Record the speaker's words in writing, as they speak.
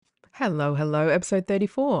Hello, hello, episode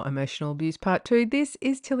 34, Emotional Abuse Part 2. This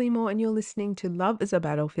is Tilly Moore, and you're listening to Love is a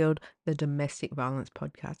Battlefield, the domestic violence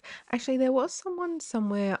podcast. Actually, there was someone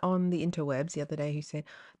somewhere on the interwebs the other day who said,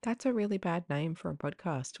 that's a really bad name for a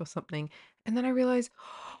podcast or something. And then I realized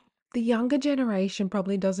the younger generation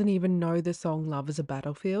probably doesn't even know the song Love is a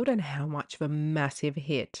Battlefield and how much of a massive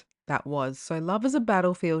hit that was. So, Love is a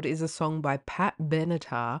Battlefield is a song by Pat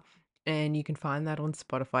Benatar, and you can find that on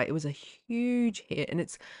Spotify. It was a huge hit, and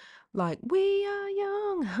it's like, we are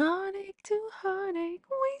young, heartache to heartache,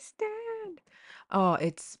 we stand. Oh,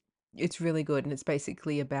 it's really good. And it's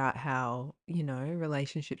basically about how,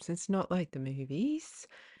 relationships, it's not like the movies.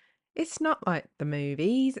 It's not like the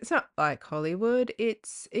movies. It's not like Hollywood. It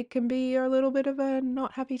can be a little bit of a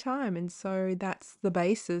not happy time. And so that's the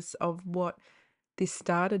basis of what this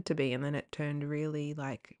started to be. And then it turned really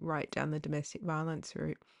like right down the domestic violence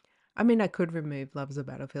route. I mean, I could remove Love is a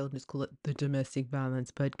Battlefield and just call it the Domestic Violence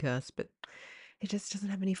Podcast, but it just doesn't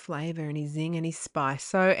have any flavor, any zing, any spice.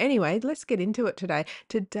 So, anyway, let's get into it today.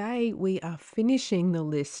 Today, we are finishing the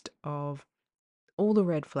list of all the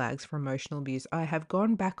red flags for emotional abuse. I have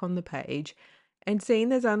gone back on the page and seen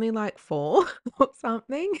there's only like four or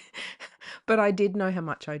something, but I did know how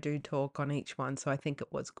much I do talk on each one. So, I think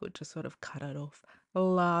it was good to sort of cut it off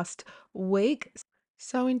last week.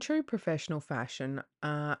 So, in true professional fashion,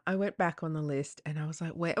 I went back on the list and I was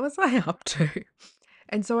like, where was I up to?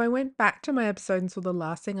 And so I went back to my episode, and so the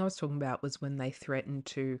last thing I was talking about was when they threatened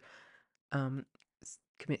to um,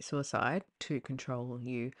 commit suicide to control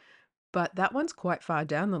you. But that one's quite far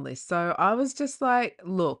down the list. So I was just like,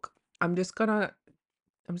 look, I'm just gonna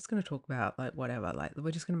talk about like whatever. Like we're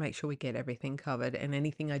just gonna make sure we get everything covered, and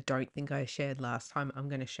anything I don't think I shared last time, I'm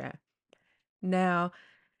gonna share. Now,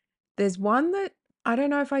 there's one that I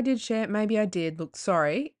don't know if I did share. Maybe I did. Look,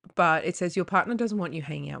 sorry, but it says your partner doesn't want you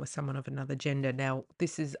hanging out with someone of another gender. Now,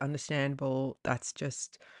 this is understandable. That's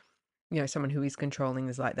just, someone who is controlling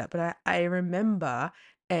is like that. But I remember,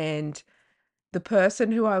 and the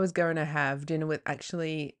person who I was going to have dinner with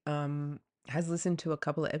actually has listened to a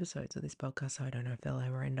couple of episodes of this podcast. So I don't know if they'll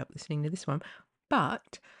ever end up listening to this one.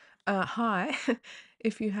 But hi,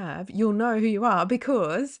 if you have, you'll know who you are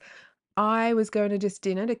because I was going to just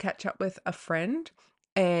dinner to catch up with a friend,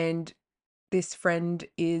 and this friend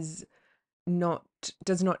is not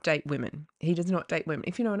does not date women. He does not date women,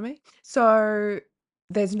 if you know what I mean. So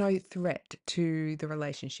there's no threat to the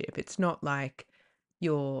relationship. It's not like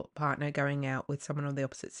your partner going out with someone of the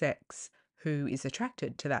opposite sex who is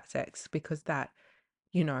attracted to that sex, because that,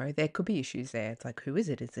 there could be issues there. It's like, who is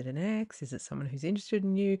it? Is it an ex? Is it someone who's interested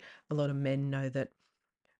in you? A lot of men know that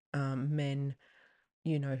men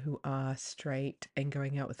who are straight and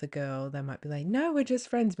going out with a girl, they might be like, no, we're just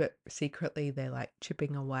friends. But secretly, they're like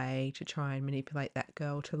chipping away to try and manipulate that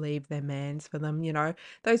girl to leave their mans for them.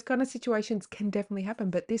 Those kind of situations can definitely happen.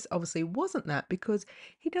 But this obviously wasn't that because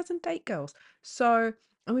he doesn't date girls. So,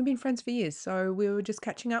 and we've been friends for years. So we were just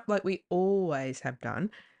catching up like we always have done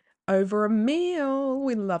over a meal.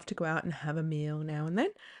 We love to go out and have a meal now and then.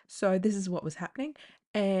 So this is what was happening.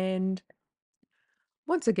 And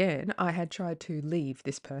once again, I had tried to leave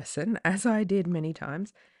this person, as I did many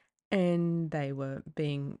times, and they were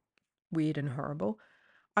being weird and horrible.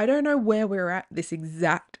 I don't know where we're at this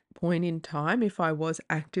exact point in time. If I was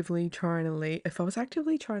actively trying to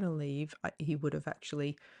leave, he would have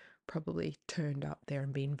actually probably turned up there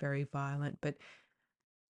and been very violent. But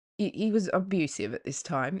he was abusive at this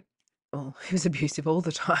time. Well, he was abusive all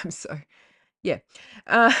the time. So yeah,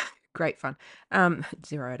 uh, great fun.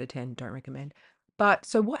 0 out of 10, don't recommend. But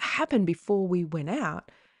so what happened before we went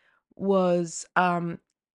out was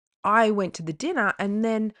I went to the dinner, and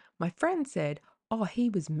then my friend said, "Oh, he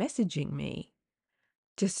was messaging me."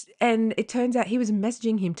 And it turns out he was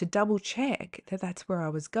messaging him to double check that that's where I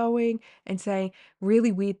was going, and saying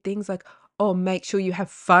really weird things like, "Oh, make sure you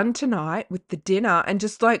have fun tonight with the dinner," and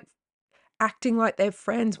just like acting like they're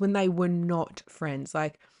friends when they were not friends.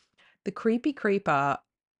 Like the creepy creeper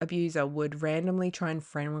abuser would randomly try and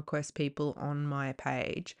friend request people on my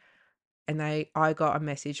page, and I got a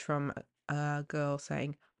message from a girl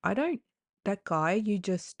saying, "I don't that guy you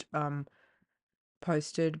just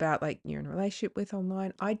posted about like you're in a relationship with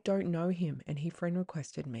online, I don't know him and he friend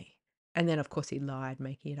requested me." And then of course he lied,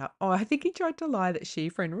 making it up. Oh, I think he tried to lie that she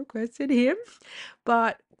friend requested him.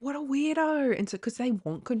 But what a weirdo. And so because they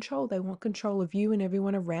want control of you and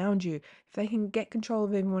everyone around you. If they can get control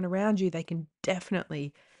of everyone around you, they can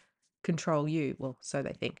definitely control you. Well, so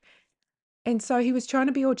they think. And so he was trying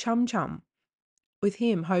to be all chum chum with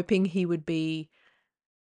him, hoping he would be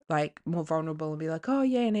like more vulnerable and be like, oh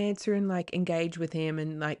yeah, and answer and like engage with him.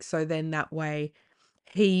 And like, so then that way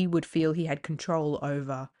he would feel he had control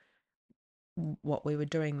over what we were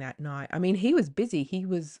doing that night. I mean, he was busy. He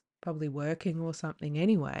was probably working or something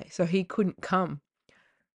anyway, so he couldn't come.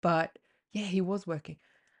 But yeah, he was working.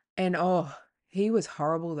 And oh, he was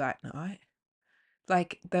horrible that night.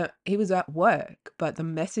 Like he was at work, but the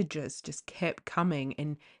messages just kept coming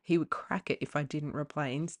and he would crack it if I didn't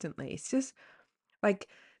reply instantly. It's just like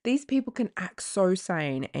these people can act so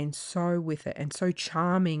sane and so with it and so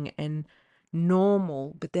charming and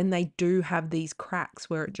normal, but then they do have these cracks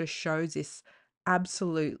where it just shows this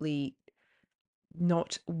absolutely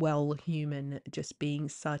not well human, just being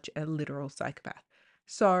such a literal psychopath.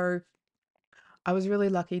 So I was really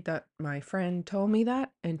lucky that my friend told me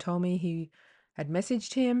that and told me he had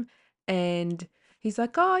messaged him, and he's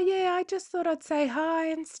like, "Oh yeah, I just thought I'd say hi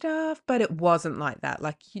and stuff." But it wasn't like that.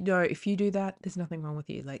 Like, if you do that, there's nothing wrong with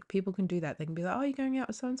you. Like people can do that. They can be like, "Oh, you're going out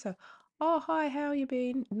with so and so." "Oh, hi, how you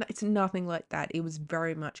been?" It's nothing like that. It was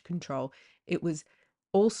very much control. It was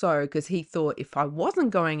also because he thought if I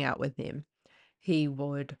wasn't going out with him, he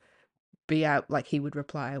would be out, like he would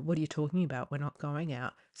reply, "What are you talking about? We're not going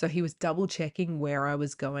out." So he was double checking where I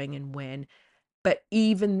was going and when. But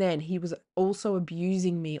even then, he was also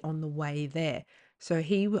abusing me on the way there. So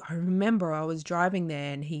I remember I was driving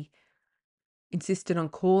there and he insisted on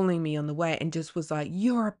calling me on the way and just was like,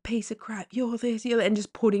 "You're a piece of crap. You're this, you're that," and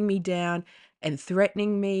just putting me down and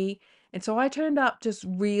threatening me. And so I turned up just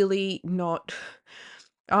really not,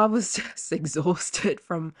 I was just exhausted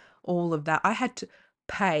from all of that. I had to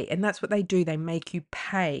pay, and that's what they do. They make you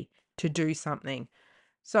pay to do something.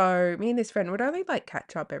 So me and this friend would only like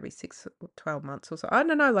catch up every 6 or 12 months or so. I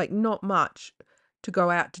don't know, like not much to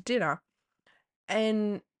go out to dinner.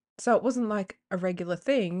 And so it wasn't like a regular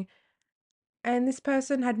thing. And this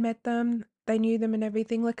person had met them, they knew them and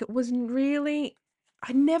everything. Like it wasn't really,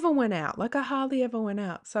 I never went out. Like I hardly ever went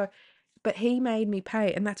out. So but he made me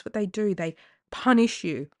pay, and that's what they do. They punish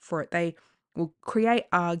you for it. They will create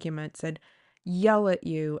arguments and yell at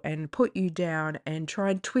you and put you down and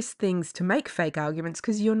try and twist things to make fake arguments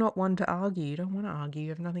because you're not one to argue. You don't want to argue. You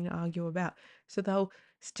have nothing to argue about. So they'll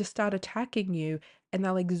just start attacking you and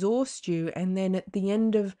they'll exhaust you. And then at the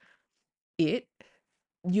end of it,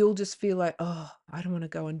 you'll just feel like, oh, I don't want to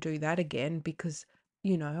go and do that again because,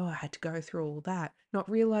 I had to go through all that, not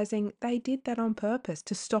realizing they did that on purpose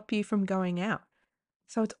to stop you from going out.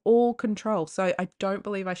 So it's all control. So I don't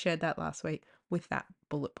believe I shared that last week with that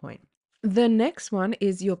bullet point. The next one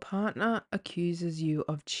is your partner accuses you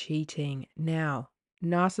of cheating. Now,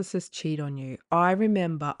 narcissists cheat on you. I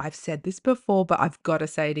remember I've said this before, but I've got to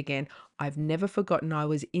say it again. I've never forgotten I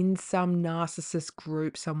was in some narcissist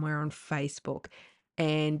group somewhere on Facebook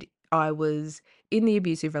and I was in the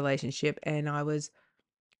abusive relationship and I was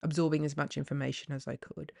absorbing as much information as I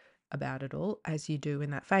could about it all, as you do in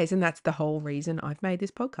that phase. And that's the whole reason I've made this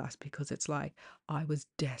podcast, because it's like I was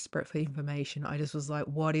desperate for information. I just was like,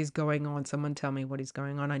 what is going on? Someone tell me what is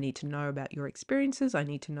going on. I need to know about your experiences. I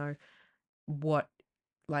need to know what,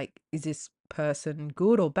 like, is this person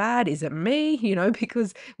good or bad? Is it me?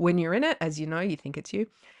 Because when you're in it, as you know, you think it's you.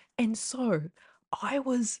 And so I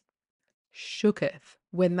was shooketh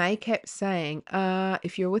when they kept saying,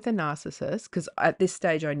 if you're with a narcissist, because at this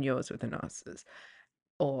stage I knew I was with a narcissist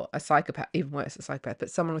or a psychopath, even worse, a psychopath,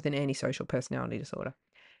 but someone with an antisocial personality disorder.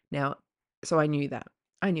 Now, so I knew that.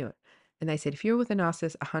 I knew it. And they said, if you're with a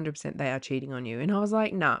narcissist, 100% they are cheating on you. And I was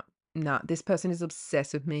like, nah, nah, this person is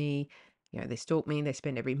obsessed with me. They stalk me, they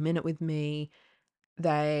spend every minute with me.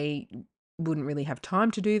 They wouldn't really have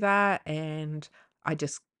time to do that, and I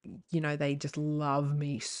just they just love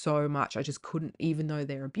me so much. I just couldn't, even though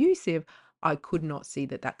they're abusive, I could not see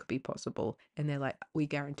that that could be possible, and they're like, "We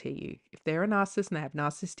guarantee you, if they're a narcissist and they have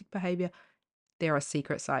narcissistic behavior, there are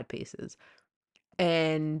secret side pieces."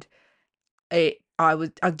 And I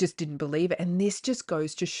just didn't believe it, and this just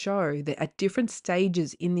goes to show that at different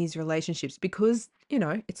stages in these relationships, because,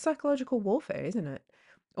 it's psychological warfare, isn't it?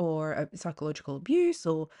 Or psychological abuse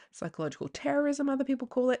or psychological terrorism, other people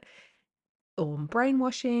call it, or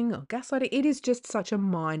brainwashing or gaslighting. It is just such a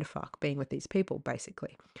mind fuck being with these people,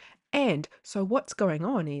 basically. And so what's going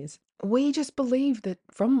on is we just believe that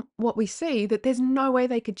from what we see that there's no way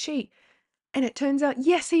they could cheat. And it turns out,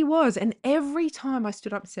 yes, he was. And every time I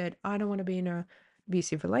stood up and said, I don't want to be in a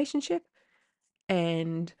abusive relationship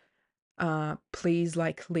and please,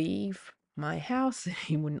 like, leave my house.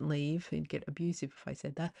 He wouldn't leave. He'd get abusive if I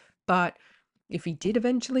said that. But if he did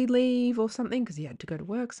eventually leave or something because he had to go to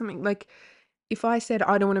work, something like, if I said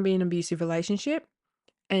I don't want to be in an abusive relationship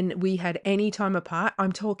and we had any time apart,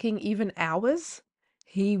 I'm talking even hours,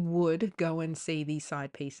 he would go and see these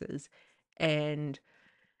side pieces. And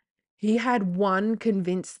he had one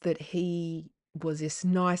convinced that he was this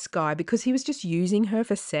nice guy because he was just using her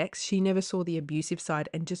for sex. She never saw the abusive side.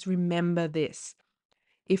 And just remember this: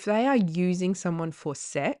 if they are using someone for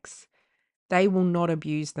sex, they will not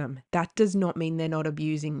abuse them. That does not mean they're not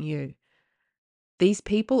abusing you. These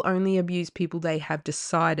people only abuse people they have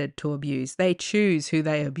decided to abuse. They choose who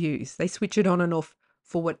they abuse. They switch it on and off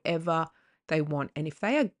for whatever they want. And if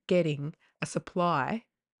they are getting a supply,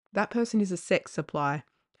 that person is a sex supply,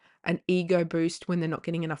 an ego boost when they're not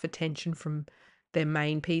getting enough attention from their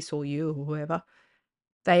main piece or you or whoever.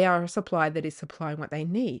 They are a supply that is supplying what they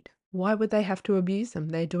need. Why would they have to abuse them?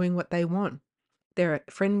 They're doing what they want. They're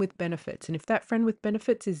a friend with benefits. And if that friend with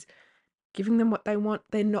benefits is giving them what they want,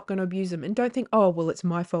 they're not going to abuse them. And don't think, oh, well, it's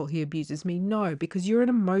my fault he abuses me. No, because you're in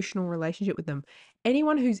an emotional relationship with them.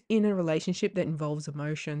 Anyone who's in a relationship that involves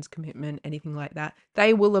emotions, commitment, anything like that,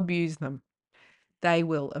 they will abuse them. They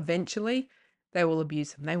will. Eventually, they will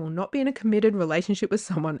abuse them. They will not be in a committed relationship with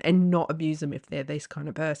someone and not abuse them if they're this kind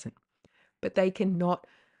of person. But they cannot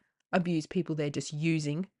abuse people they're just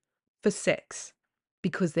using for sex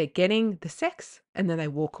because they're getting the sex and then they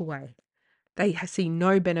walk away. They see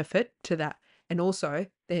no benefit to that. And also,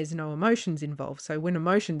 there's no emotions involved. So when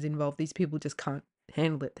emotions involved, these people just can't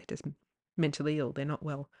handle it. They're just mentally ill. They're not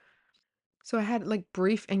well. So I had like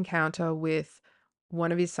brief encounter with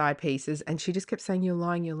one of his side pieces, and she just kept saying, "You're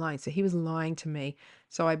lying, you're lying." So he was lying to me.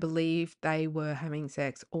 So I believe they were having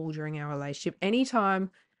sex all during our relationship. Anytime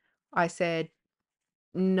I said,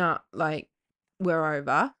 "Nah, like we're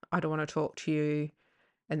over. I don't want to talk to you,"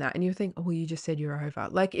 and that, and you think, "Oh, well, you just said you're over."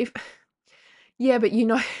 Like if, yeah, but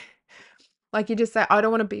like you just say, "I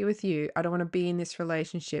don't want to be with you. I don't want to be in this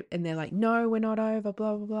relationship," and they're like, "No, we're not over.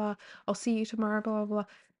 Blah blah blah. I'll see you tomorrow." Blah blah blah.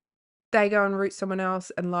 They go and root someone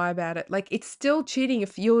else and lie about it. Like, it's still cheating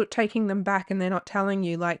if you're taking them back and they're not telling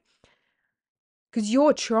you, like, because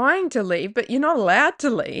you're trying to leave, but you're not allowed to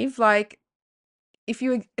leave. Like, if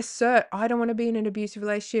you assert, I don't want to be in an abusive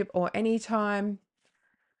relationship, or anytime,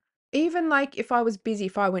 even like if I was busy,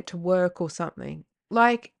 if I went to work or something,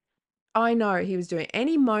 like, I know he was doing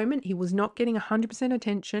any moment, he was not getting 100%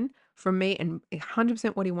 attention from me and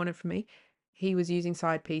 100% what he wanted from me. He was using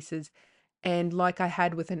side pieces. And like I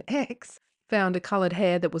had with an ex, found a coloured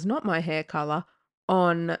hair that was not my hair colour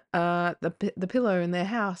on the pillow in their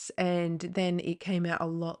house, and then it came out a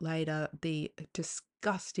lot later the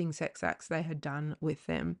disgusting sex acts they had done with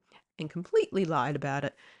them, and completely lied about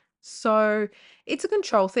it. So it's a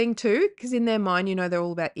control thing too, because in their mind, they're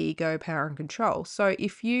all about ego, power, and control. So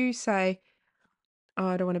if you say, "Oh,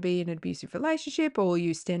 I don't want to be in an abusive relationship," or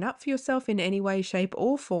you stand up for yourself in any way, shape,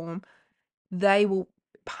 or form, they will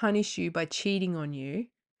punish you by cheating on you,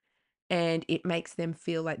 and it makes them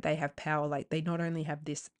feel like they have power. Like they not only have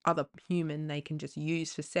this other human they can just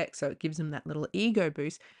use for sex, so it gives them that little ego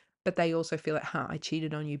boost, but they also feel like, I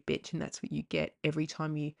cheated on you, bitch, and that's what you get every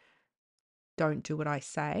time you don't do what I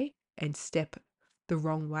say and step the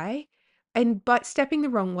wrong way. And but stepping the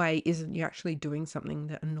wrong way isn't you actually doing something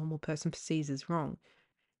that a normal person perceives as wrong.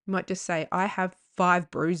 You might just say, I have 5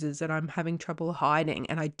 bruises that I'm having trouble hiding,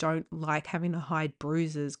 and I don't like having to hide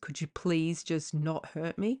bruises. Could you please just not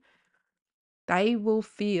hurt me? They will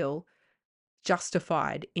feel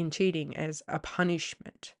justified in cheating as a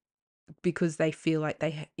punishment because they feel like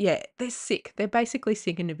yeah, they're sick. They're basically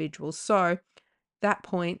sick individuals. So that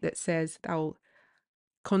point that says they'll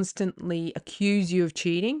constantly accuse you of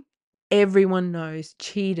cheating, everyone knows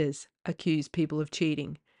cheaters accuse people of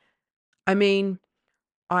cheating. I mean,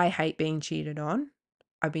 I hate being cheated on.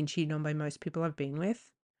 I've been cheated on by most people I've been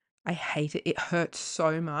with. I hate it. It hurts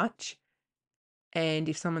so much. And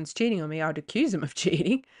if someone's cheating on me, I'd accuse them of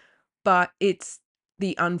cheating. But it's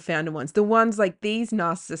the unfounded ones. The ones like these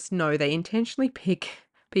narcissists know they intentionally pick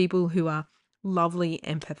people who are lovely,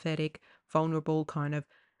 empathetic, vulnerable, kind of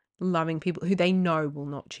loving people who they know will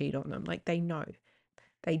not cheat on them. Like they know.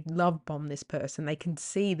 They love bomb this person. They can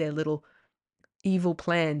see their little evil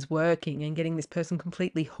plans working and getting this person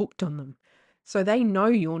completely hooked on them. So they know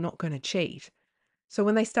you're not going to cheat. So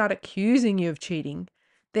when they start accusing you of cheating,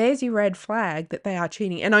 there's your red flag that they are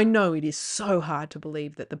cheating. And I know it is so hard to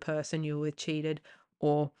believe that the person you're with cheated,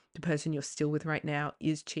 or the person you're still with right now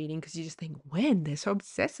is cheating, because you just think, when? They're so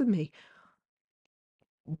obsessed with me.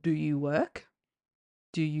 Do you work?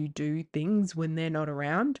 Do you do things when they're not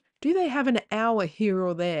around? Do they have an hour here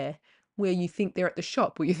or there where you think they're at the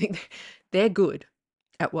shop, where you think they're good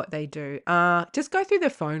at what they do? Just go through their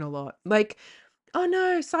phone a lot. Like, oh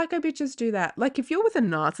no, psycho bitches do that. Like if you're with a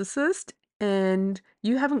narcissist and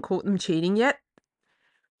you haven't caught them cheating yet,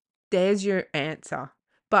 there's your answer.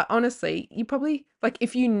 But honestly, you probably, like,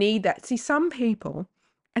 if you need that, see, some people,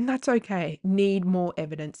 and that's okay, need more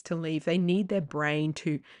evidence to leave. They need their brain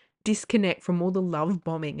to disconnect from all the love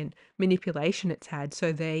bombing and manipulation it's had.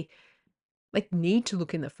 So they like need to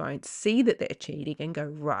look in the phone, see that they're cheating and go,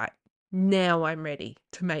 right, now I'm ready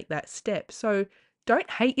to make that step. So don't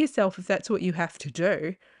hate yourself if that's what you have to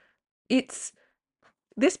do. It's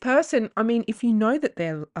this person, I mean, if you know that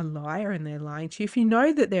they're a liar and they're lying to you, if you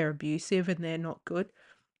know that they're abusive and they're not good,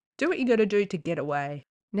 do what you got to do to get away.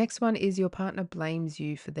 Next one is your partner blames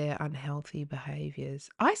you for their unhealthy behaviors.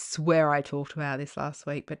 I swear I talked about this last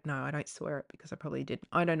week, but no, I don't swear it because I probably didn't.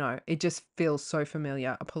 I don't know. It just feels so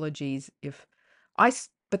familiar. Apologies if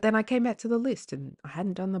but then I came back to the list and I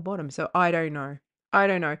hadn't done the bottom. So I don't know. I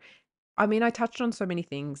don't know. I mean, I touched on so many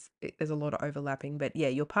things. There's a lot of overlapping, but yeah,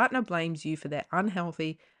 your partner blames you for their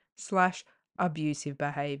unhealthy slash abusive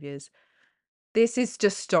behaviors. This is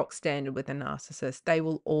just stock standard with a narcissist. They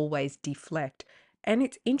will always deflect. And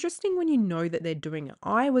it's interesting when you know that they're doing it.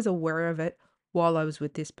 I was aware of it while I was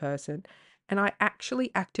with this person, and I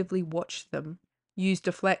actually actively watched them use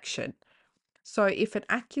deflection. So if an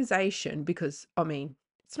accusation, because I mean,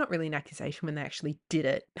 it's not really an accusation when they actually did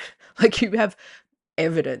it. Like you have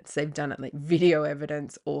evidence they've done it, like video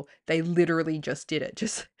evidence, or they literally just did it.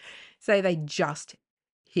 Just say they just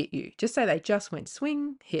hit you. Just say they just went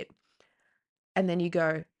swing, hit. And then you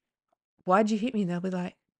go, why'd you hit me? And they'll be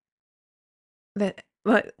like,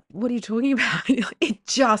 what are you talking about? It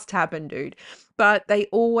just happened, dude. But they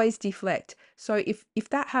always deflect. So if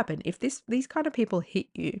that happened, if these kind of people hit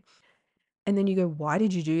you, and then you go, why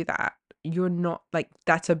did you do that? You're not like,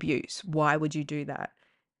 that's abuse. Why would you do that?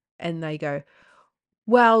 And they go,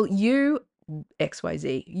 well, you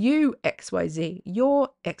XYZ, you XYZ, you're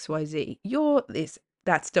XYZ, you're this.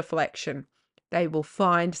 That's deflection. They will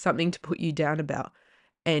find something to put you down about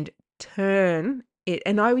and turn it.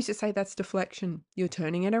 And I always just say that's deflection. You're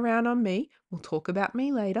turning it around on me. We'll talk about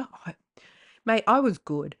me later. Mate, I was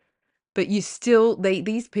good, but you still,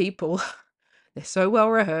 these people, they're so well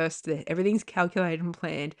rehearsed. Everything's calculated and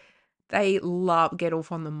planned. They get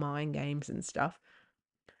off on the mind games and stuff.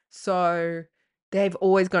 So they've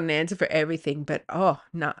always got an answer for everything. But oh,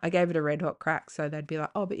 no, I gave it a red hot crack. So they'd be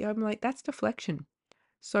like, oh, but yeah, I'm like, that's deflection.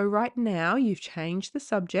 So right now you've changed the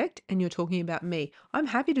subject and you're talking about me. I'm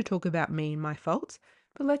happy to talk about me and my faults,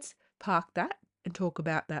 but let's park that and talk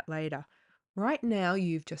about that later. Right now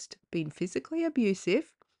you've just been physically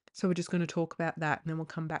abusive. So we're just going to talk about that and then we'll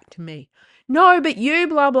come back to me. No, but you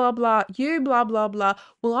blah, blah, blah, you blah, blah, blah.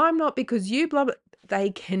 Well, I'm not because you blah, blah.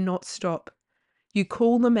 They cannot stop. You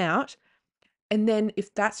call them out. And then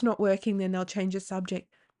if that's not working, then they'll change the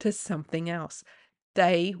subject to something else.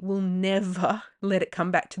 They will never let it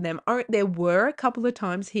come back to them. There were a couple of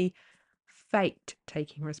times he faked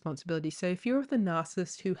taking responsibility. So if you're the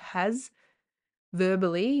narcissist who has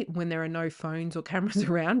verbally, when there are no phones or cameras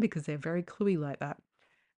around, because they're very cluey like that,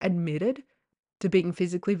 admitted to being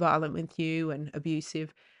physically violent with you and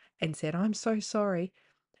abusive and said, I'm so sorry.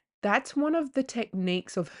 That's one of the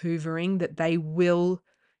techniques of hoovering that they will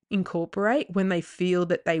incorporate when they feel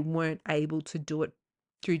that they weren't able to do it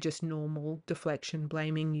through just normal deflection,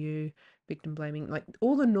 blaming you, victim blaming, like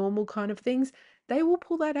all the normal kind of things. They will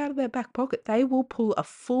pull that out of their back pocket. They will pull a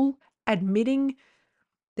full admitting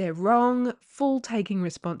they're wrong, full taking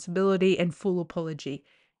responsibility, and full apology.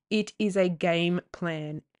 It is a game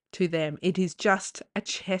plan to them. It is just a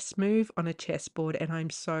chess move on a chessboard, and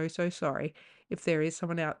I'm so, so sorry if there is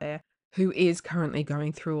someone out there who is currently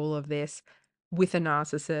going through all of this with a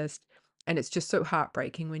narcissist, and it's just so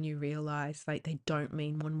heartbreaking when you realize like they don't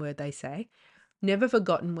mean one word they say. Never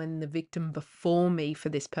forgotten when the victim before me for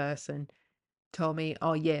this person told me,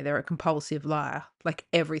 oh yeah, they're a compulsive liar. Like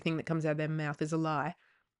everything that comes out of their mouth is a lie.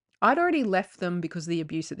 I'd already left them because of the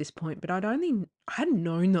abuse at this point, but I hadn't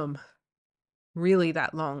known them really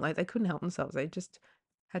that long. Like they couldn't help themselves. They just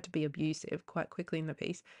had to be abusive quite quickly in the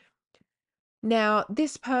piece. Now,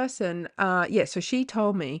 this person, so she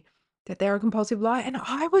told me that they're a compulsive liar, and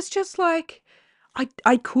I was just like,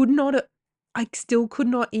 I could not, I still could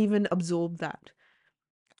not even absorb that.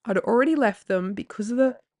 I'd already left them because of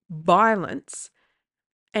the violence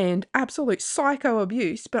and absolute psycho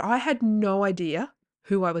abuse, but I had no idea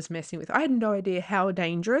who I was messing with. I had no idea how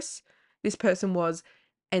dangerous this person was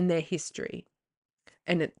and their history.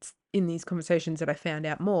 And it's in these conversations that I found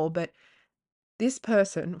out more, but this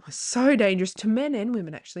person was so dangerous to men and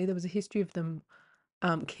women, actually. There was a history of them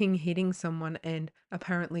king hitting someone and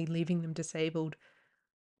apparently leaving them disabled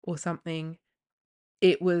or something.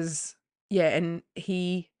 It was, yeah, and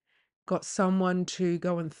he got someone to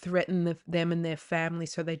go and threaten them and their family,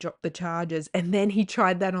 so they dropped the charges. And then he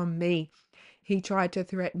tried that on me. He tried to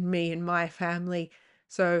threaten me and my family.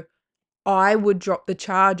 So I would drop the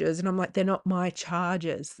charges, and I'm like, they're not my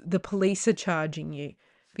charges. The police are charging you.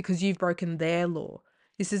 because you've broken their law.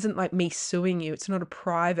 This isn't like me suing you. It's not a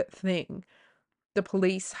private thing. The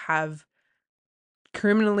police have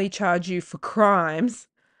criminally charged you for crimes.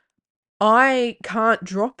 I can't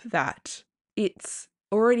drop that. It's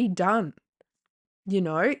already done,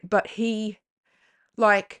 but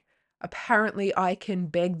like, apparently I can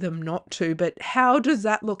beg them not to, but how does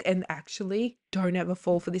that look? And actually, don't ever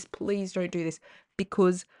fall for this. Please don't do this,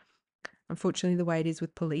 because unfortunately, the way it is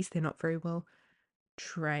with police, they're not very well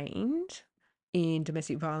trained in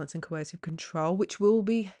domestic violence and coercive control, which will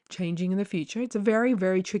be changing in the future. It's a very,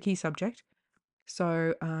 very tricky subject.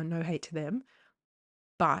 So, no hate to them.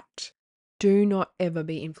 But do not ever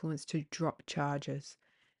be influenced to drop charges.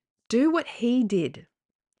 Do what he did.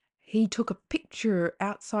 He took a picture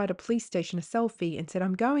outside a police station, a selfie, and said,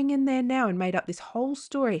 I'm going in there now, and made up this whole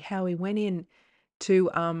story how he went in to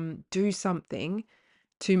do something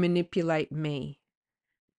to manipulate me.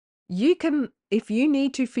 You can, if you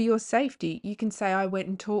need to for your safety, you can say, I went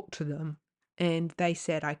and talked to them and they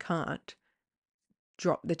said I can't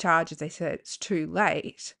drop the charges. They said it's too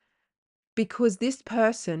late, because this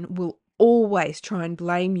person will always try and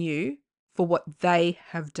blame you for what they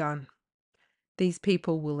have done. These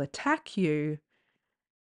people will attack you,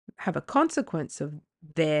 have a consequence of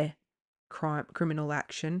their criminal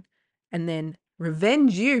action, and then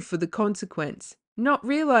revenge you for the consequence, not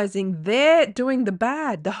realizing they're doing the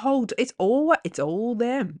bad. It's all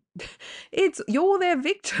them. You're their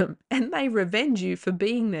victim, and they revenge you for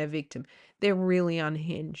being their victim. They're really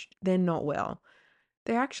unhinged. They're not well.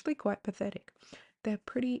 They're actually quite pathetic. They're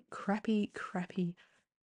pretty crappy,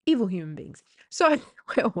 evil human beings. So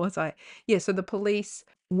where was I? Yeah, so the police,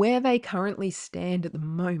 where they currently stand at the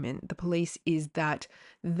moment, the police is that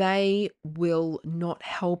they will not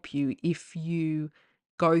help you if you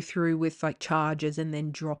go through with like charges and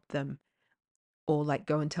then drop them, or like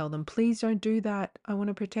go and tell them, please don't do that. I want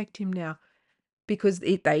to protect him now. Because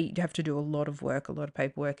they have to do a lot of work, a lot of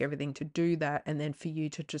paperwork, everything to do that. And then for you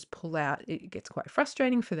to just pull out, it gets quite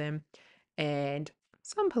frustrating for them. And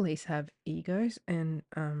some police have egos and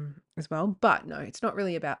as well, but no, it's not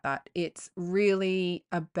really about that. It's really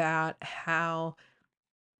about how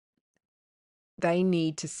they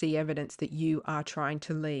need to see evidence that you are trying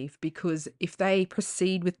to leave, because if they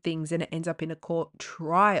proceed with things and it ends up in a court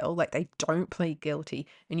trial, like they don't plead guilty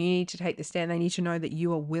and you need to take the stand, they need to know that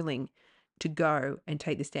you are willing to go and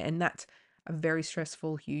take the stand. And that's a very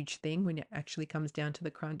stressful, huge thing when it actually comes down to the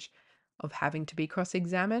crunch of having to be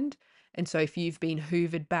cross-examined. And so if you've been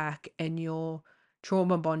hoovered back and you're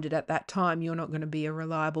trauma bonded at that time, you're not going to be a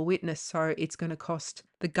reliable witness. So it's going to cost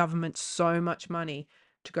the government so much money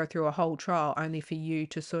to go through a whole trial only for you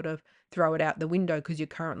to sort of throw it out the window because you're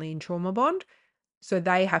currently in trauma bond. So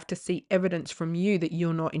they have to see evidence from you that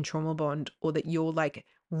you're not in trauma bond, or that you're like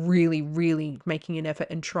really, really making an effort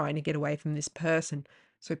and trying to get away from this person.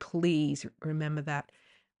 So please remember that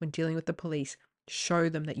when dealing with the police, show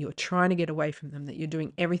them that you're trying to get away from them, that you're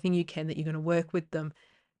doing everything you can, that you're going to work with them,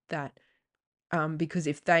 that because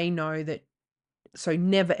if they know that, so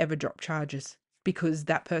never ever drop charges because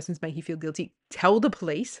that person's making you feel guilty. Tell the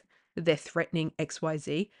police that they're threatening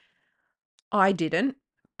XYZ. I didn't,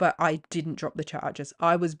 but I didn't drop the charges.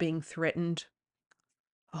 I was being threatened.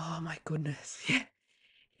 Oh my goodness. Yeah.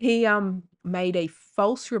 He made a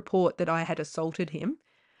false report that I had assaulted him,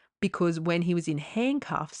 because when he was in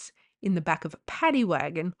handcuffs in the back of a paddy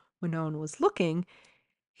wagon when no one was looking,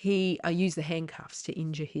 he used the handcuffs to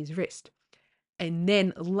injure his wrist. And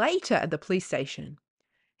then later at the police station,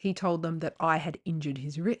 he told them that I had injured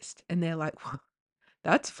his wrist. And they're like, well,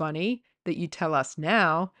 that's funny that you tell us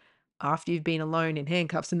now after you've been alone in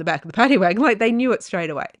handcuffs in the back of the paddy wagon. Like, they knew it straight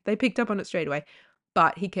away. They picked up on it straight away.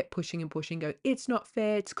 But he kept pushing and pushing, go, it's not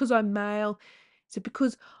fair. It's because I'm male. Is it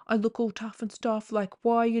because I look all tough and stuff? Like,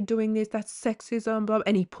 why are you doing this? That's sexism, blah.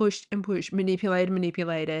 And he pushed and pushed,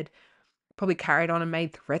 manipulated, probably carried on and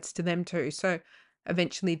made threats to them too. So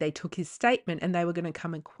eventually they took his statement and they were going to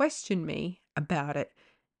come and question me about it.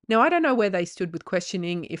 Now, I don't know where they stood with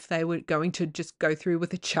questioning, if they were going to just go through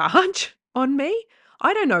with a charge on me.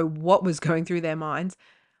 I don't know what was going through their minds,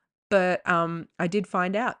 but I did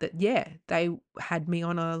find out that, yeah, they had me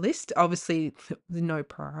on a list. Obviously, no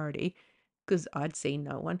priority because I'd seen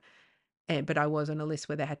no one. But I was on a list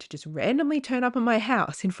where they had to just randomly turn up at my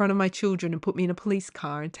house in front of my children and put me in a police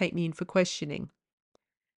car and take me in for questioning.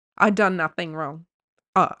 I'd done nothing wrong.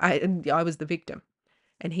 I was the victim,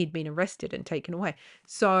 and he'd been arrested and taken away.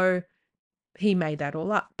 So he made that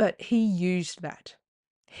all up, but he used that.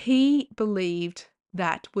 He believed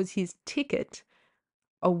that was his ticket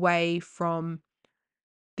away from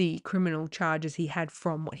the criminal charges he had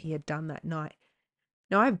from what he had done that night.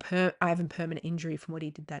 Now I have a permanent injury from what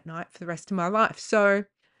he did that night for the rest of my life. So,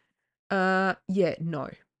 yeah, no.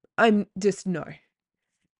 I'm just no.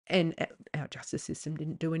 And our justice system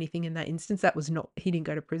didn't do anything in that instance. That was not he didn't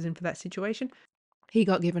go to prison for that situation. He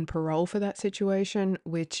got given parole for that situation,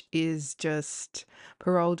 which is just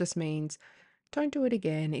parole just means don't do it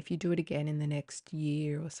again. If you do it again in the next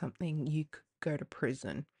year or something, you could go to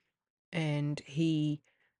prison. And he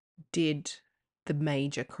did the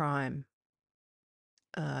major crime,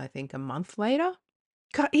 I think a month later.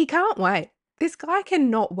 He can't wait. This guy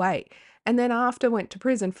cannot wait. And then after went to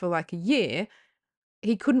prison for like a year,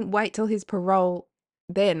 he couldn't wait till his parole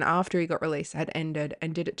then after he got released had ended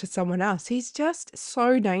and did it to someone else. He's just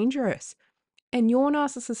so dangerous. And your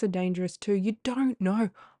narcissists are dangerous too. You don't know.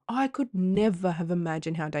 I could never have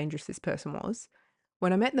imagined how dangerous this person was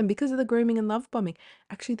when I met them because of the grooming and love bombing.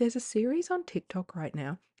 Actually, there's a series on TikTok right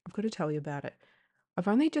now. I've got to tell you about it. I've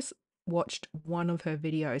only just watched one of her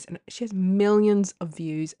videos and she has millions of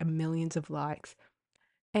views and millions of likes.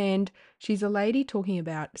 And she's a lady talking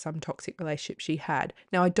about some toxic relationship she had.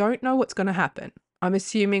 Now, I don't know what's going to happen. I'm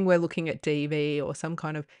assuming we're looking at DV or some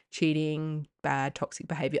kind of cheating, bad, toxic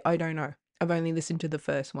behavior. I don't know. I've only listened to the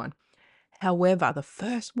first one. However, the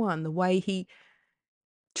first one, the way he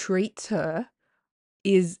treats her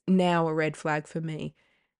is now a red flag for me.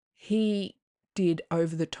 He did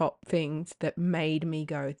over the top things that made me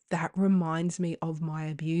go, that reminds me of my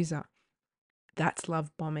abuser. That's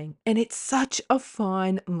love bombing. And it's such a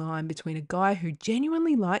fine line between a guy who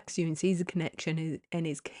genuinely likes you and sees a connection and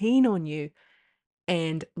is keen on you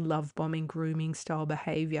and love bombing, grooming style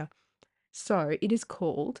behavior. So it is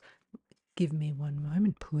called, give me one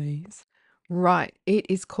moment, please. Right. It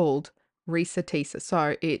is called Resetisa.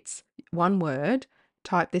 So it's one word.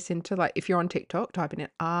 Type this into, like, if you're on TikTok, type in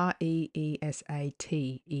it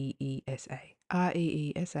Reesateesa.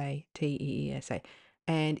 Reesateesa.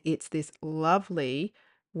 And it's this lovely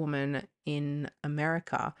woman in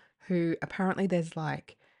America who apparently there's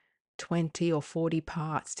like 20 or 40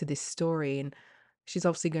 parts to this story. And she's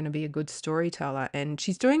obviously going to be a good storyteller. And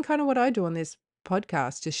she's doing kind of what I do on this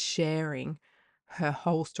podcast, just sharing her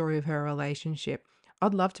whole story of her relationship.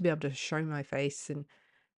 I'd love to be able to show my face and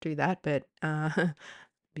do that, but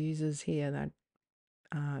abusers here that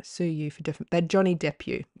sue you for they're Johnny Depp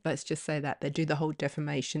you. Let's just say that they do the whole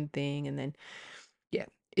defamation thing, and then yeah,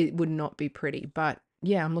 it would not be pretty. But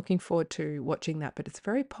yeah, I'm looking forward to watching that. But it's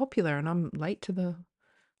very popular, and I'm late to the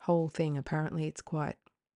whole thing. Apparently, it's quite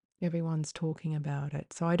everyone's talking about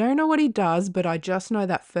it. So I don't know what he does, but I just know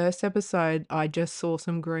that first episode, I just saw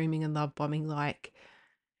some grooming and love bombing, like,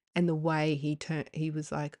 and the way he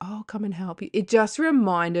was like, "Oh, come and help you." It just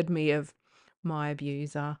reminded me of my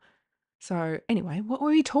abuser. So anyway, what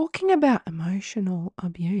were we talking about? Emotional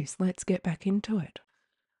abuse. Let's get back into it.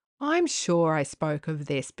 I'm sure I spoke of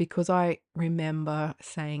this because I remember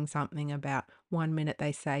saying something about one minute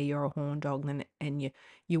they say you're a horn dog and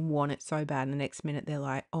you want it so bad, and the next minute they're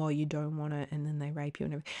like, oh, you don't want it, and then they rape you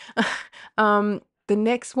and everything. The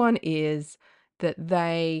next one is that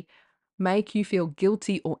they make you feel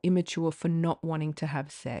guilty or immature for not wanting to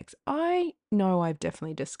have sex. I know I've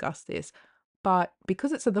definitely discussed this, but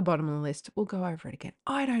because it's at the bottom of the list, we'll go over it again.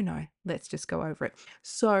 I don't know. Let's just go over it.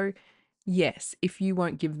 So yes, if you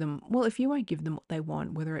won't give them, well, if you won't give them what they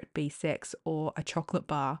want, whether it be sex or a chocolate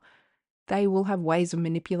bar, they will have ways of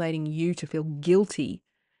manipulating you to feel guilty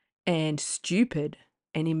and stupid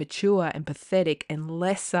and immature and pathetic and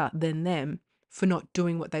lesser than them for not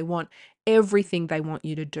doing what they want. Everything they want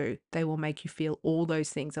you to do, they will make you feel all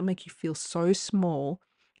those things. They'll make you feel so small,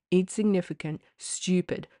 insignificant,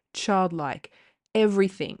 stupid, childlike,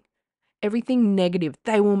 everything. Everything negative,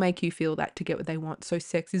 they will make you feel that to get what they want. So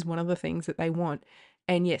sex is one of the things that they want.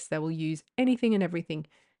 And yes, they will use anything and everything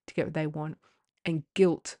to get what they want. And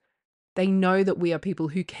guilt, they know that we are people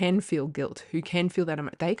who can feel guilt, who can feel that.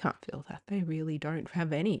 They can't feel that. They really don't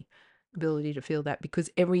have any ability to feel that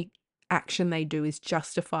because every action they do is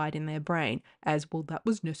justified in their brain as, well, that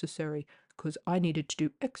was necessary because I needed to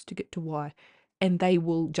do X to get to Y. And they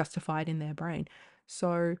will justify it in their brain.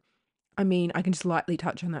 So I mean, I can just lightly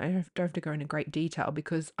touch on that. I don't have to go into great detail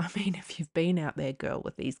because, I mean, if you've been out there, girl,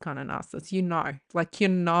 with these kind of narcissists, you know.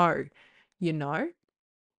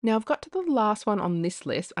 Now, I've got to the last one on this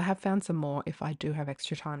list. I have found some more if I do have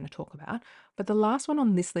extra time to talk about. But the last one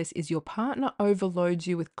on this list is your partner overloads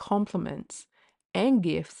you with compliments and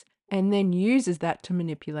gifts and then uses that to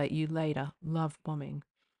manipulate you later. Love bombing.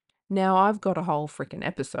 Now, I've got a whole freaking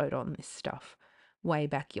episode on this stuff way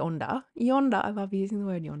back yonder. Yonder, I love using the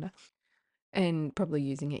word yonder and probably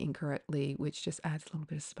using it incorrectly, which just adds a little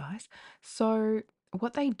bit of spice. So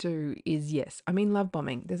what they do is, yes, I mean, love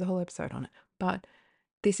bombing, there's a whole episode on it, but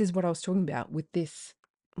this is what I was talking about with this,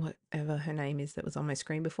 whatever her name is that was on my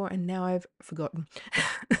screen before, and now I've forgotten.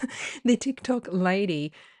 The TikTok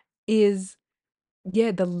lady is,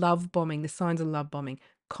 yeah, the love bombing, the signs of love bombing,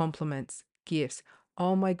 compliments, gifts.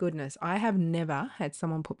 Oh my goodness, I have never had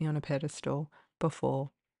someone put me on a pedestal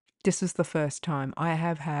before. This was the first time. I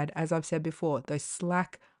have had, as I've said before, those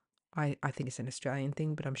slack, I think it's an Australian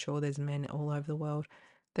thing, but I'm sure there's men all over the world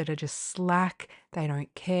that are just slack. They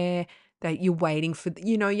don't care. You're waiting for,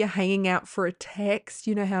 you're hanging out for a text.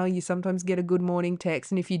 You know how you sometimes get a good morning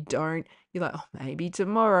text, and if you don't, you're like, oh, maybe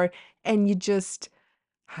tomorrow. And you just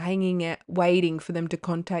hanging out, waiting for them to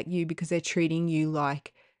contact you because they're treating you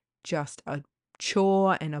like just a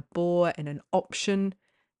chore and a bore and an option.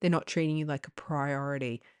 They're not treating you like a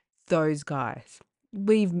priority. Those guys.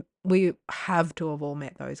 We have to have all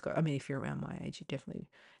met those guys. I mean, if you're around my age, you definitely,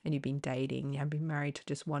 and you've been dating, you have been married to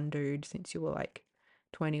just one dude since you were like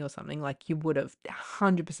 20 or something, like you would have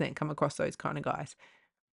 100% come across those kind of guys.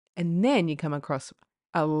 And then you come across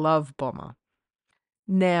a love bomber.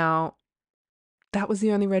 Now, that was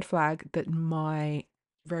the only red flag that my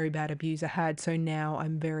very bad abuser had. So now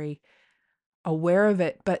I'm very aware of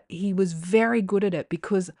it. But he was very good at it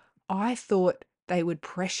because I thought they would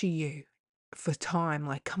pressure you for time.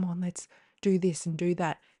 Like, come on, let's do this and do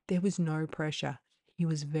that. There was no pressure. He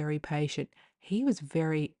was very patient. He was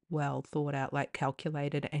very well thought out, like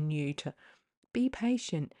calculated, and knew to be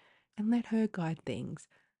patient and let her guide things,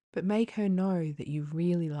 but make her know that you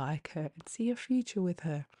really like her and see a future with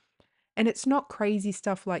her. And it's not crazy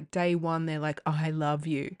stuff like day one, they're like, I love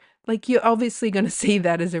you. Like, you're obviously going to see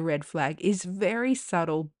that as a red flag. It's very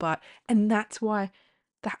subtle, and that's why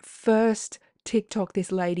that first TikTok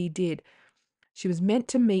this lady did, she was meant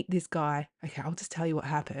to meet this guy. Okay, I'll just tell you what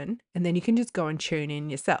happened, and then you can just go and tune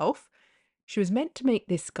in yourself. She was meant to meet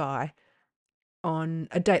this guy on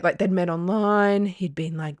a date, like they'd met online. He'd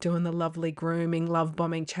been like doing the lovely grooming, love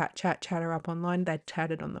bombing, chatter up online. They'd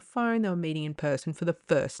chatted on the phone. They were meeting in person for the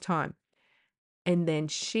first time. And then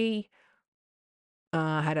she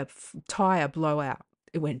had a tire blow out.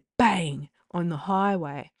 It went bang on the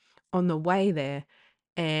highway on the way there.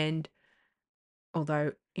 And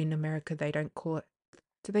although in America they don't call it,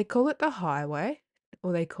 do they call it the highway?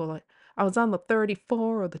 Or they call it, I was on the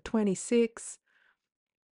 34 or the 26.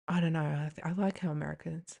 I don't know. I like how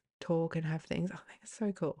Americans talk and have things. I think it's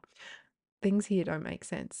so cool. Things here don't make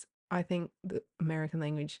sense. I think the American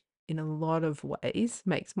language in a lot of ways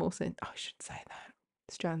makes more sense. I should say that.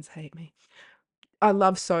 Australians hate me. I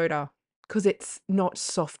love soda because it's not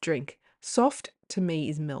soft drink. Soft to me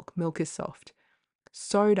is milk. Milk is soft.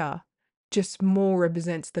 Soda just more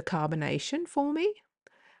represents the carbonation for me.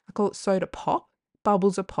 I call it soda pop.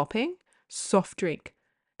 Bubbles are popping. Soft drink.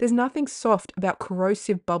 There's nothing soft about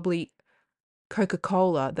corrosive, bubbly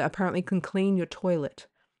Coca-Cola that apparently can clean your toilet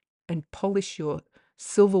and polish your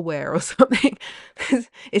silverware or something.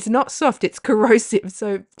 It's not soft, it's corrosive.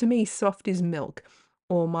 So to me, soft is milk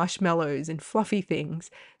or marshmallows and fluffy things.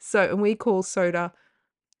 So, and we call soda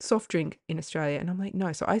soft drink in Australia. And I'm like,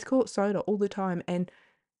 no. So I call it soda all the time. And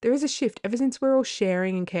there is a shift ever since we're all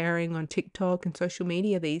sharing and caring on TikTok and social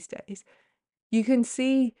media these days. You can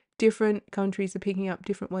see different countries are picking up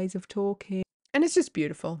different ways of talking. And it's just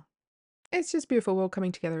beautiful. It's just beautiful. We're all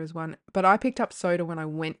coming together as one. But I picked up soda when I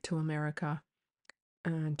went to America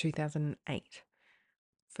in 2008.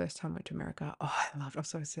 First time I went to America. Oh, I loved it. I was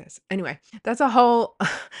so obsessed. Anyway, that's a whole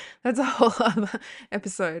that's a whole other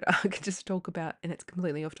episode I could just talk about, and it's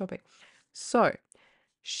completely off topic. So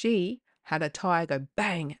she had a tire go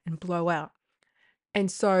bang and blow out. And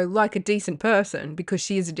so, like a decent person, because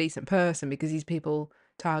she is a decent person, because these people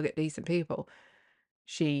target decent people,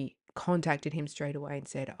 she contacted him straight away and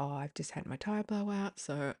said, oh, I've just had my tire blow out,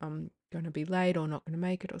 so I'm going to be late or not going to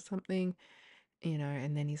make it or something.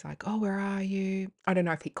 And then he's like, oh, where are you? I don't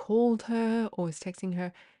know if he called her or was texting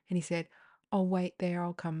her. And he said, oh, wait there,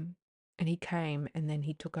 I'll come. And he came, and then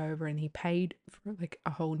he took over and he paid for like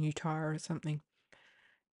a whole new tire or something.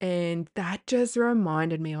 And that just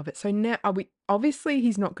reminded me of it. So now, obviously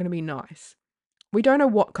he's not going to be nice. We don't know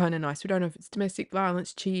what kind of nice. We don't know if it's domestic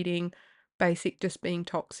violence, cheating, basic just being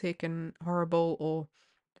toxic and horrible, or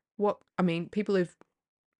what. I mean, people who've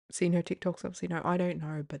seen her TikToks obviously know. I don't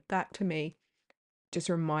know. But that to me just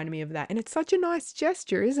reminded me of that. And it's such a nice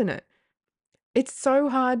gesture, isn't it? It's so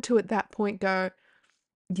hard to at that point go,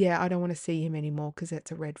 yeah, I don't want to see him anymore because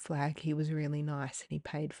that's a red flag. He was really nice and he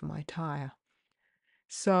paid for my tire.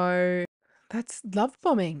 So that's love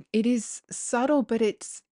bombing. It is subtle, but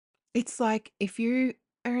it's like if you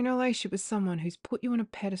are in a relationship with someone who's put you on a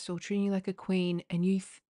pedestal, treating you like a queen, and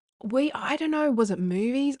I don't know, was it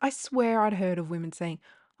movies? I swear I'd heard of women saying,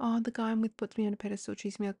 oh, the guy I'm with puts me on a pedestal,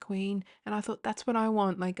 treats me like a queen. And I thought, that's what I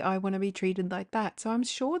want. Like, I want to be treated like that. So I'm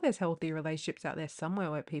sure there's healthy relationships out there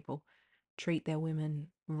somewhere where people treat their women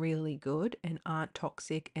really good and aren't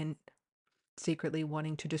toxic and secretly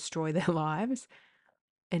wanting to destroy their lives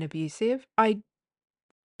and abusive.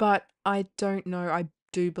 But I don't know. I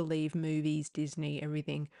do believe movies, Disney,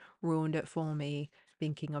 everything ruined it for me,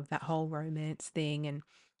 thinking of that whole romance thing. And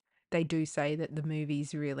they do say that the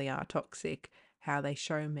movies really are toxic, how they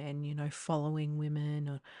show men, following women,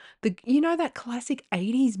 or that classic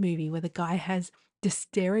 80s movie where the guy has the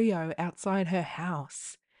stereo outside her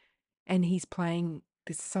house and he's playing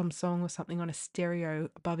some song or something on a stereo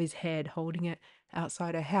above his head, holding it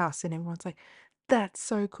outside her house, and everyone's like, "That's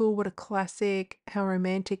so cool! What a classic! How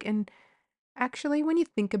romantic!" And actually, when you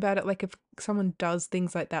think about it, like if someone does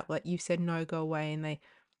things like that, like you said, no, go away, and they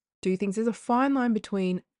do things, there's a fine line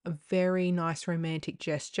between a very nice romantic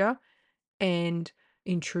gesture and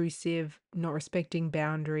intrusive, not respecting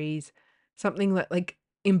boundaries, something that like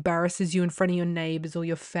embarrasses you in front of your neighbors or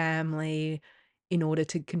your family in order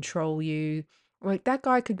to control you. Like that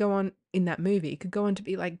guy could go on in that movie, could go on to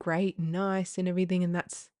be like great and nice and everything, and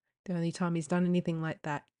that's the only time he's done anything like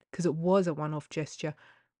that because it was a one off gesture.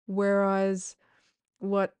 Whereas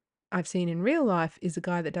what I've seen in real life is a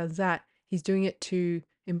guy that does that. He's doing it to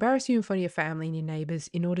embarrass you in front of your family and your neighbors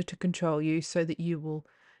in order to control you so that you will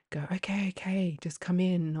go, okay, okay, just come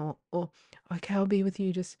in, or okay, I'll be with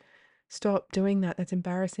you, just stop doing that. That's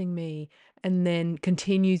embarrassing me. And then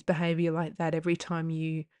continues behavior like that every time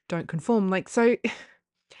you don't conform. Like, so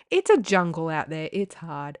it's a jungle out there. It's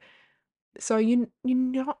hard. So you're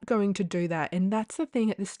not going to do that. And that's the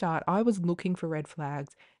thing at the start. I was looking for red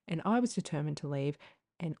flags and I was determined to leave.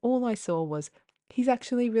 And all I saw was he's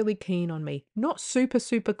actually really keen on me. Not super,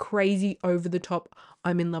 super crazy over the top,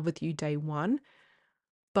 I'm in love with you day one.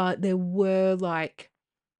 But there were like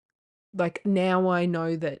now I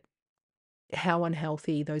know that how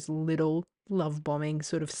unhealthy those little love bombing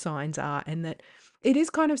sort of signs are, and that it is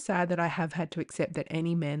kind of sad that I have had to accept that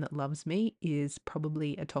any man that loves me is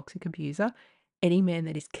probably a toxic abuser. Any man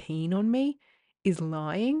that is keen on me is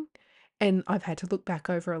lying. And I've had to look back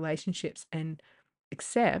over relationships and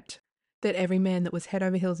accept that every man that was head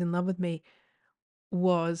over heels in love with me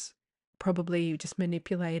was probably just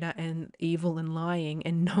manipulator and evil and lying,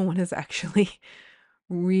 and no one has actually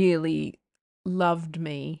really loved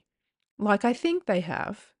me like I think they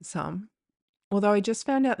have some. Although I just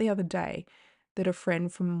found out the other day that a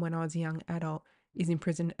friend from when I was a young adult is in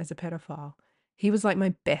prison as a pedophile. He was like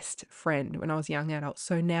my best friend when I was a young adult.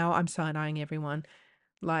 So now I'm side-eyeing everyone.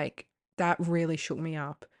 Like that really shook me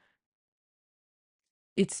up.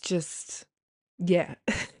 It's just, yeah,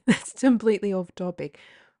 that's completely off topic.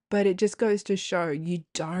 But it just goes to show you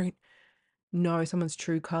don't know someone's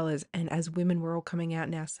true colors. And as women, we're all coming out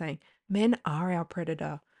now saying men are our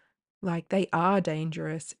predator. Like they are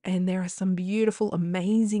dangerous, and there are some beautiful,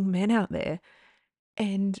 amazing men out there,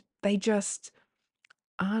 and they just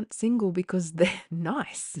aren't single because they're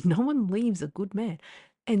nice. No one leaves a good man.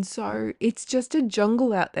 And so it's just a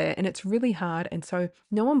jungle out there, and it's really hard. And so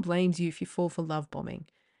no one blames you if you fall for love bombing.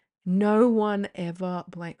 No one ever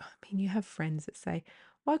blame. I mean, you have friends that say,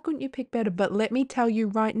 "Why couldn't you pick better?" But let me tell you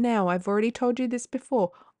right now, I've already told you this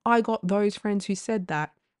before. I got those friends who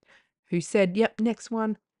said, yep, next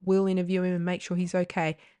one, we'll interview him and make sure he's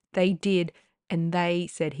okay. They did, and they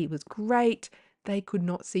said he was great. They could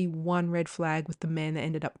not see one red flag with the man that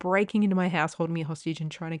ended up breaking into my house, holding me hostage, and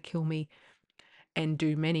trying to kill me and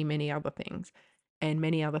do many, many other things and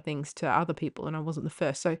many other things to other people. And I wasn't the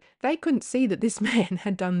first. So they couldn't see that this man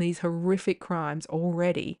had done these horrific crimes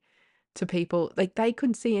already to people. Like they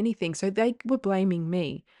couldn't see anything. So they were blaming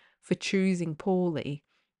me for choosing poorly,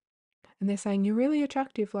 and they're saying, "You're really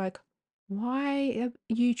attractive. Like, why are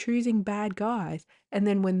you choosing bad guys?" And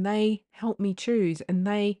then when they helped me choose and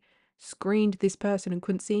they screened this person and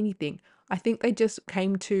couldn't see anything, I think they just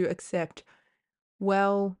came to accept,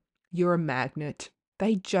 well, you're a magnet.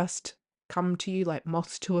 They just come to you like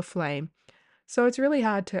moths to a flame. So it's really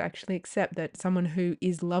hard to actually accept that someone who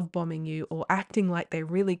is love bombing you or acting like they're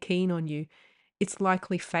really keen on you, it's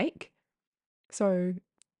likely fake. So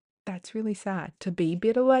that's really sad to be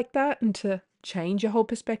bitter like that and to change your whole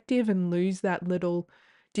perspective and lose that little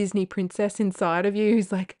Disney princess inside of you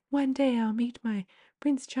who's like, one day I'll meet my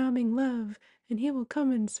Prince Charming love and he will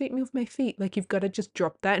come and sweep me with my feet. Like, you've got to just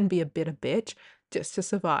drop that and be a bitter bitch just to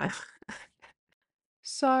survive.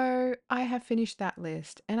 So I have finished that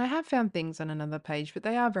list and I have found things on another page, but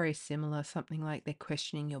they are very similar. Something like they're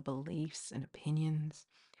questioning your beliefs and opinions.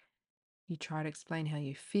 You try to explain how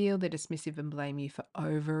you feel. They're dismissive and blame you for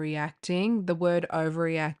overreacting. The word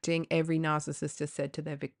overreacting, every narcissist has said to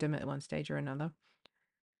their victim at one stage or another.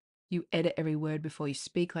 You edit every word before you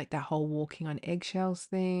speak, like that whole walking on eggshells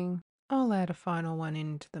thing. I'll add a final one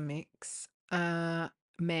into the mix.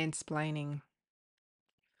 Mansplaining.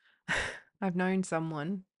 I've known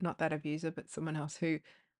someone, not that abuser, but someone else who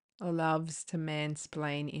loves to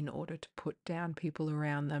mansplain in order to put down people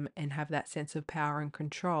around them and have that sense of power and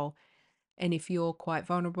control. And if you're quite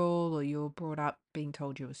vulnerable or you're brought up being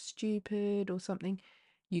told you were stupid or something,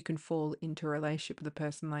 you can fall into a relationship with a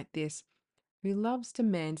person like this who loves to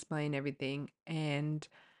mansplain everything and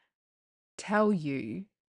tell you,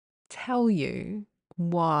 tell you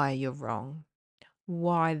why you're wrong,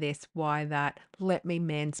 why this, why that. Let me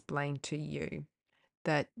mansplain to you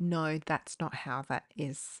that no, that's not how that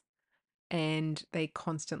is. And they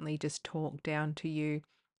constantly just talk down to you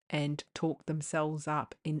and talk themselves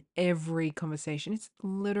up in every conversation. It's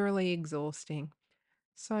literally exhausting.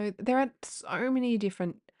 So there are so many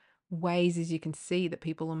different ways, as you can see, that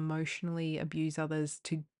people emotionally abuse others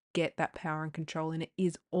to get that power and control. And it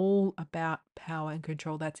is all about power and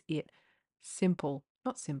control. That's it. Simple,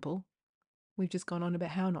 not simple. We've just gone on about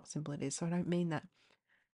how not simple it is. So I don't mean that.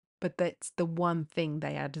 But that's the one thing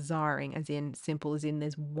they are desiring, as in simple, as in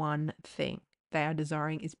there's one thing they are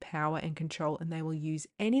desiring is power and control. And they will use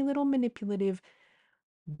any little manipulative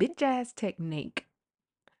bitch ass technique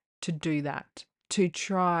to do that, to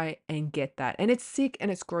try and get that. And it's sick and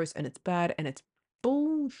it's gross and it's bad and it's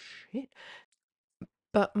bullshit.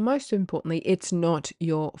 But most importantly, it's not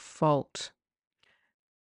your fault.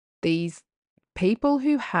 These people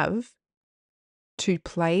who have to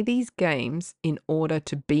play these games in order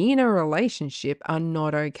to be in a relationship are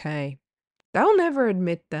not okay. They'll never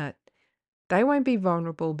admit that. They won't be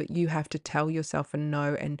vulnerable, but you have to tell yourself a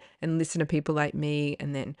no and listen to people like me.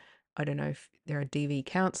 And then I don't know if there are DV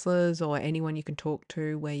counselors or anyone you can talk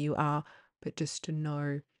to where you are, but just to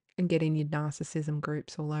know and get in your narcissism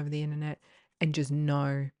groups all over the internet and just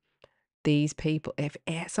know these people, if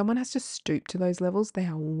someone has to stoop to those levels, they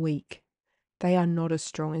are weak. They are not as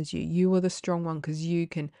strong as you. You are the strong one because you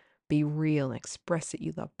can be real and express that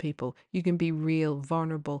you love people. You can be real,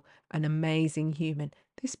 vulnerable, an amazing human.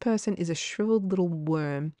 This person is a shriveled little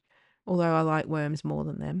worm, although I like worms more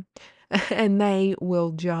than them. And they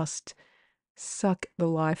will just suck the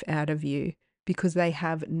life out of you because they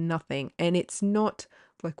have nothing. And it's not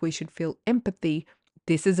like we should feel empathy.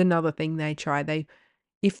 This is another thing they try.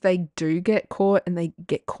 If they do get caught and they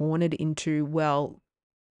get cornered into, well,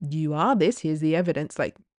 you are this, here's the evidence.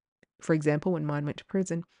 Like, for example, when mine went to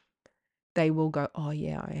prison, they will go, oh,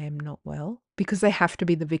 yeah, I am not well, because they have to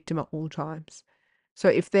be the victim at all times. So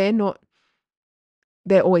if they're not,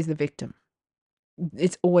 they're always the victim.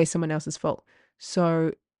 It's always someone else's fault.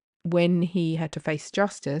 So when he had to face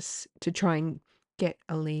justice to try and get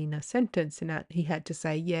a leaner sentence, and he had to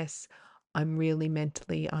say, yes, I'm really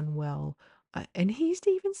mentally unwell. And he used to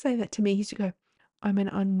even say that to me. He used to go, I'm an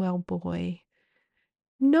unwell boy,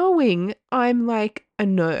 knowing I'm like a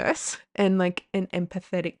nurse and like an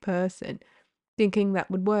empathetic person, thinking that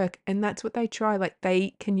would work. And that's what they try. Like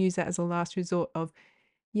they can use that as a last resort of,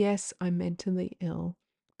 yes, I'm mentally ill,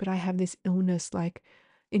 but I have this illness like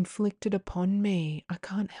inflicted upon me. I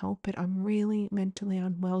can't help it. I'm really mentally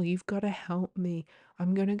unwell. You've got to help me.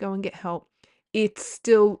 I'm going to go and get help. It's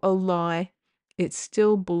still a lie. It's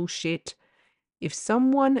still bullshit. If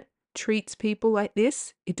someone treats people like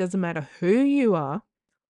this, it doesn't matter who you are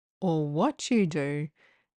or what you do,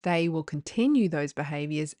 they will continue those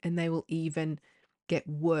behaviors and they will even get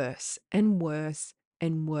worse and worse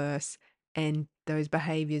and worse. And those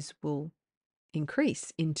behaviors will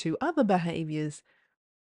increase into other behaviors.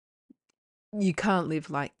 You can't live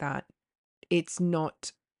like that. It's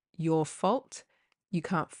not your fault. You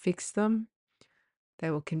can't fix them.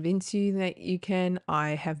 They will convince you that you can.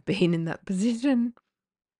 I have been in that position.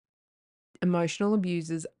 Emotional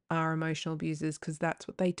abusers are emotional abusers because that's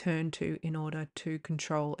what they turn to in order to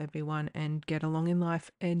control everyone and get along in life.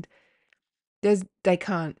 And they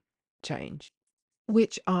can't change.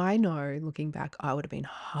 Which I know, looking back, I would have been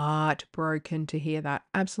heartbroken to hear that.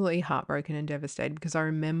 Absolutely heartbroken and devastated because I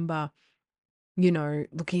remember,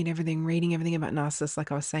 looking at everything, reading everything about narcissists,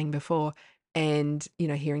 like I was saying before, and,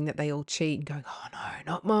 hearing that they all cheat and going, oh no,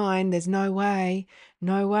 not mine. There's no way,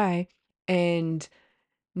 no way. And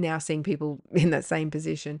now seeing people in that same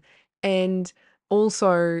position. And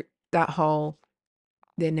also that whole,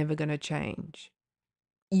 they're never going to change.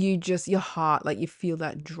 Your heart, like you feel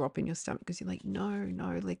that drop in your stomach because you're like, no,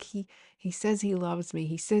 no, like he says he loves me.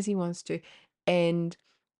 He says he wants to. And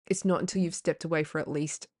it's not until you've stepped away for at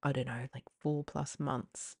least, I don't know, like 4+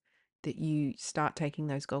 months that you start taking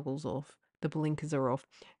those goggles off, the blinkers are off,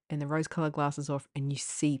 and the rose-colored glasses off, and you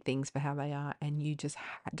see things for how they are, and you just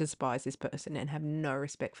despise this person and have no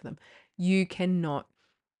respect for them. You cannot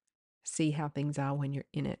see how things are when you're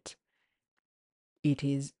in it.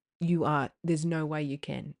 There's no way you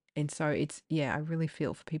can. And so I really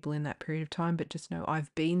feel for people in that period of time, but just know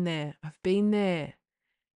I've been there. I've been there.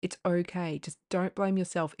 It's okay. Just don't blame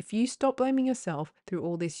yourself. If you stop blaming yourself through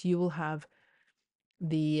all this, you will have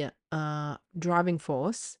the driving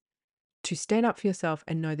force to stand up for yourself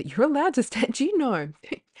and know that you're allowed to stand. Do you know?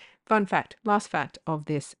 Fun fact, last fact of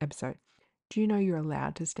this episode. Do you know you're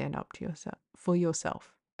allowed to stand up to yourself for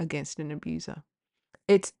yourself against an abuser?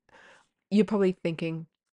 You're probably thinking,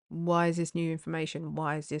 why is this new information?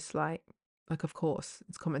 Why is this like, of course,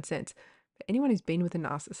 it's common sense. But anyone who's been with a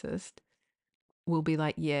narcissist will be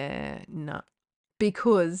like, yeah, no.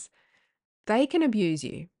 Because they can abuse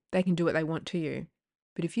you. They can do what they want to you.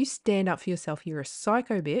 But if you stand up for yourself, you're a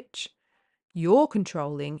psycho bitch, you're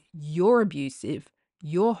controlling, you're abusive,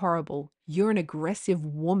 you're horrible, you're an aggressive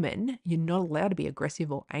woman. You're not allowed to be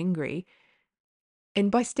aggressive or angry.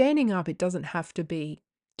 And by standing up, it doesn't have to be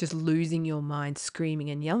just losing your mind, screaming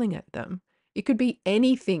and yelling at them. It could be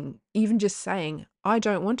anything, even just saying, I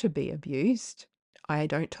don't want to be abused. I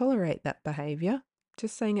don't tolerate that behavior.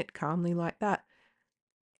 Just saying it calmly like that.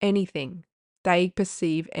 Anything. They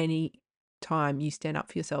perceive any time you stand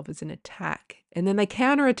up for yourself as an attack. And then they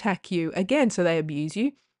counterattack you again. So they abuse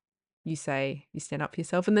you. You say you stand up for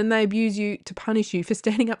yourself, and then they abuse you to punish you for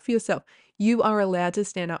standing up for yourself. You are allowed to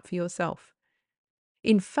stand up for yourself.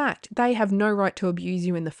 In fact, they have no right to abuse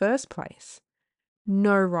you in the first place.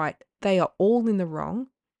 No right. They are all in the wrong.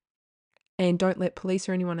 And don't let police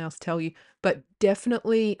or anyone else tell you. But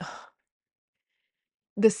definitely,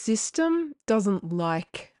 the system doesn't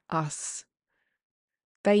like us.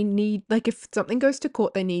 They need, like, if something goes to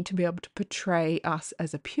court, they need to be able to portray us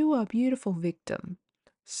as a pure, beautiful victim.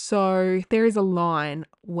 So there is a line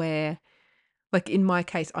where, like in my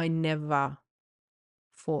case, I never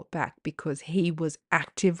fought back because he was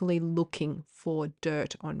actively looking for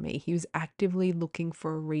dirt on me. He was actively looking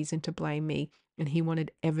for a reason to blame me, and he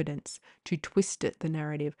wanted evidence to twist it, the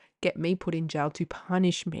narrative, get me put in jail to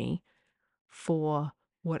punish me for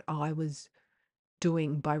what I was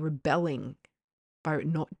doing by rebelling, by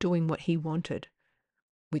not doing what he wanted,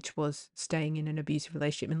 which was staying in an abusive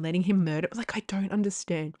relationship and letting him murder. Like, I don't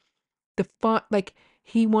understand. Like,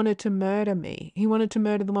 he wanted to murder me. He wanted to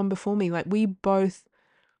murder the one before me. Like, we both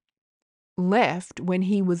left when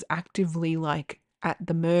he was actively like at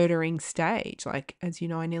the murdering stage. Like, as you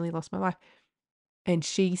know, I nearly lost my life. And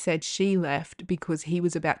she said she left because he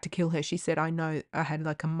was about to kill her. She said, I know, I had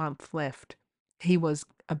like a month left. He was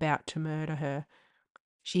about to murder her.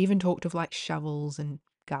 She even talked of like shovels and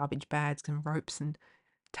garbage bags and ropes and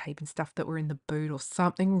tape and stuff that were in the boot or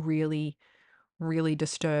something really, really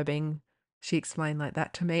disturbing. She explained like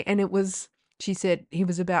that to me. And she said he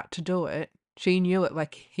was about to do it. She knew it,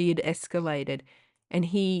 like he had escalated, and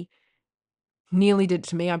he nearly did it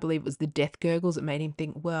to me. I believe it was the death gurgles that made him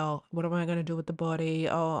think, well, what am I going to do with the body?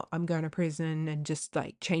 Oh, I'm going to prison, and just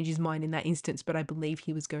like change his mind in that instance. But I believe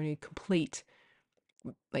he was going to complete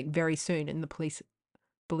like very soon, and the police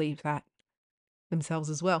believe that themselves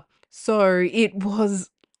as well. So it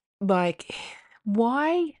was like,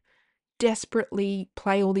 why desperately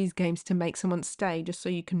play all these games to make someone stay just so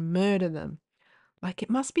you can murder them? Like,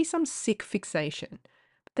 it must be some sick fixation.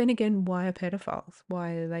 But then again, why are pedophiles?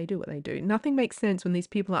 Why do they do what they do? Nothing makes sense when these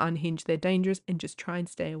people are unhinged. They're dangerous, and just try and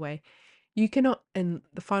stay away. You cannot, and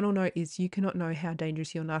the final note is, you cannot know how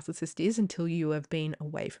dangerous your narcissist is until you have been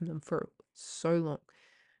away from them for so long.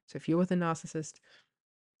 So if you're with a narcissist,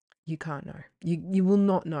 you can't know. You will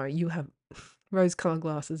not know. You have rose-colored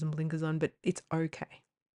glasses and blinkers on, but it's okay.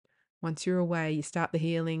 Once you're away, you start the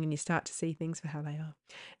healing and you start to see things for how they are.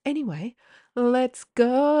 Anyway, let's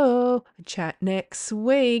go chat next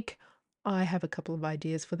week. I have a couple of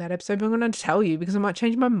ideas for that episode, but I'm going to tell you because I might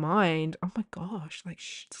change my mind. Oh my gosh, like,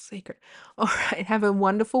 shh, it's a secret. All right, have a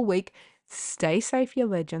wonderful week. Stay safe, you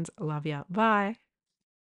legends. Love ya. Bye.